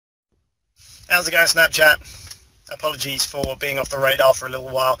How's it going, Snapchat? Apologies for being off the radar for a little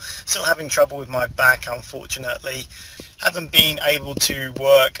while. Still having trouble with my back, unfortunately. Haven't been able to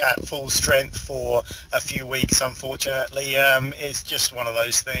work at full strength for a few weeks, unfortunately. It's just one of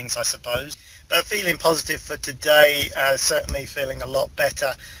those things, I suppose. But feeling positive for today, certainly feeling a lot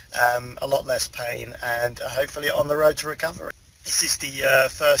better, a lot less pain, and hopefully on the road to recovery. This is the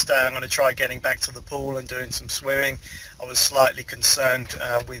first day I'm going to try getting back to the pool and doing some swimming. I was slightly concerned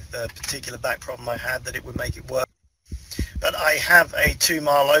with the particular back problem I had that it would make it worse. But I have a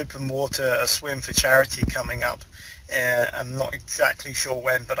 2-mile open water swim for charity coming up. I'm not exactly sure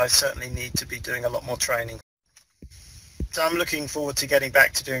when, but I certainly need to be doing a lot more training. So I'm looking forward to getting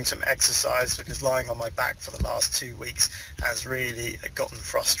back to doing some exercise, because lying on my back for the last 2 weeks has really gotten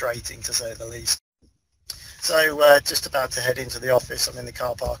frustrating, to say the least. So just about to head into the office. I'm in the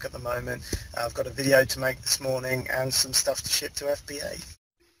car park at the moment. I've got a video to make this morning and some stuff to ship to FBA.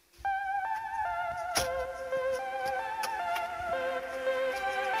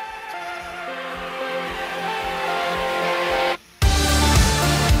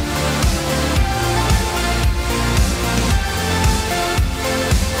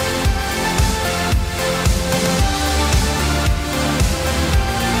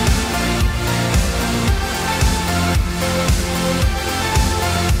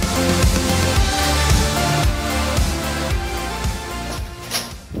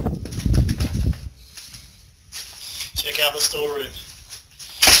 Check out the storeroom.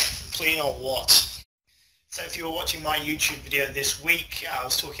 Clean or what? So if you were watching my YouTube video this week, I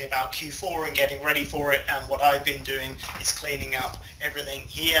was talking about Q4 and getting ready for it, and what I've been doing is cleaning up everything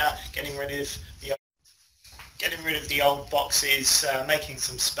here, getting rid of the old boxes, making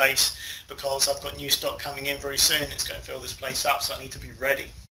some space, because I've got new stock coming in very soon. It's going to fill this place up, so I need to be ready.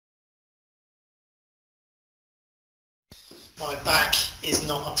 My back is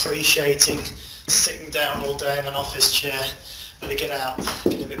not appreciating sitting down all day in an office chair. Better get out,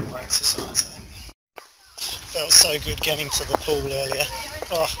 get a bit more exercise, I think. Felt so good getting to the pool earlier.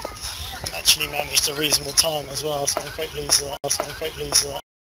 Oh, actually managed a reasonable time as well, so I'm quite pleased with that.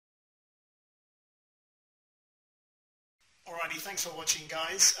 Alrighty, thanks for watching,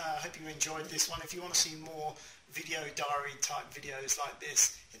 guys. I hope you enjoyed this one. If you want to see more video diary type videos like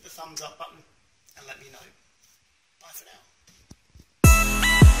this, hit the thumbs up button and let me know. Bye for now.